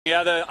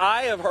Yeah, the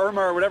eye of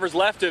Irma, or whatever's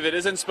left of it,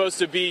 isn't supposed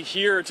to be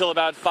here till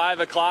about 5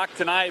 o'clock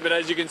tonight, but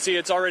as you can see,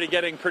 it's already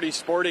getting pretty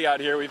sporty out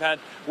here. We've had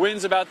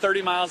winds about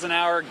 30 miles an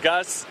hour,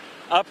 gusts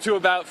up to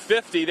about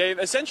 50. They've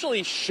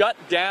essentially shut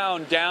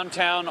down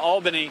downtown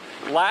Albany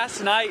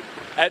last night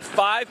at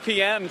 5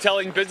 p.m.,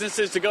 telling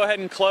businesses to go ahead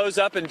and close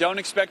up and don't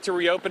expect to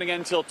reopen again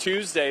until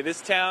Tuesday. This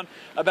town,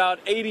 about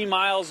 80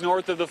 miles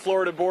north of the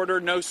Florida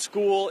border, no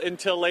school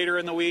until later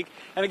in the week.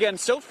 And again,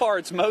 so far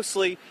it's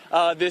mostly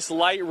this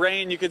light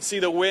rain. You can see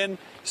the wind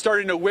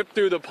starting to whip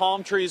through the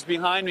palm trees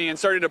behind me and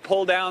starting to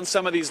pull down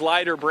some of these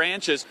lighter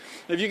branches.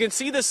 If you can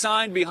see the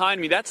sign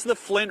behind me, that's the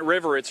Flint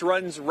River. It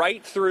runs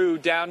right through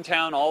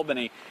downtown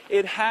Albany.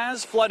 It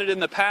has flooded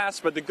in the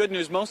past, but the good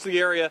news, most of the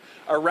area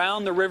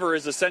around the river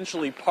is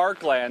essentially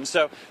parkland.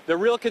 So the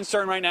real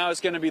concern right now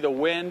is going to be the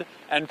wind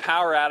and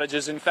power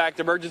outages. In fact,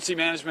 emergency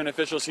management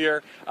officials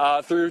here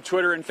through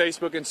Twitter and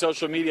Facebook and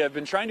social media have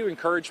been trying to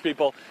encourage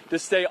people to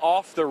stay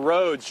off the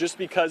roads just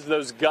because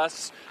those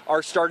gusts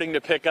are starting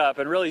to pick up.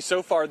 And really,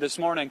 so far this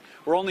morning,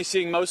 we're only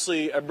seeing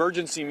mostly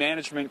emergency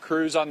management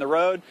crews on the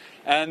road,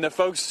 and the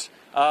folks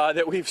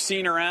that we've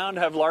seen around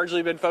have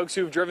largely been folks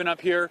who've driven up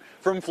here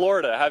from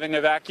Florida, having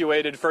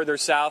evacuated further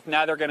south.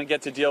 Now they're going to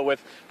get to deal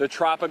with the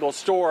tropical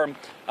storm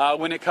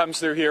when it comes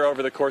through here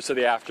over the course of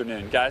the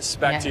afternoon. Guys,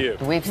 back to you.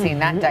 We've seen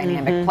that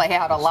dynamic play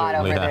out a lot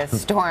over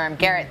this storm.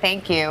 Garrett,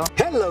 thank you.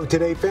 Hello,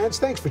 Today fans.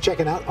 Thanks for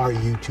checking out our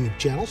YouTube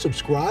channel.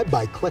 Subscribe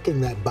by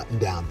clicking that button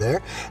down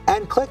there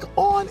and click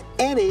on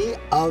any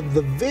of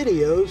the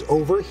videos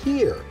over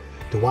here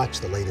to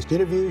watch the latest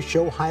interviews,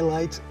 show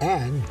highlights,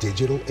 and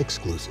digital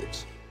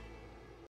exclusives.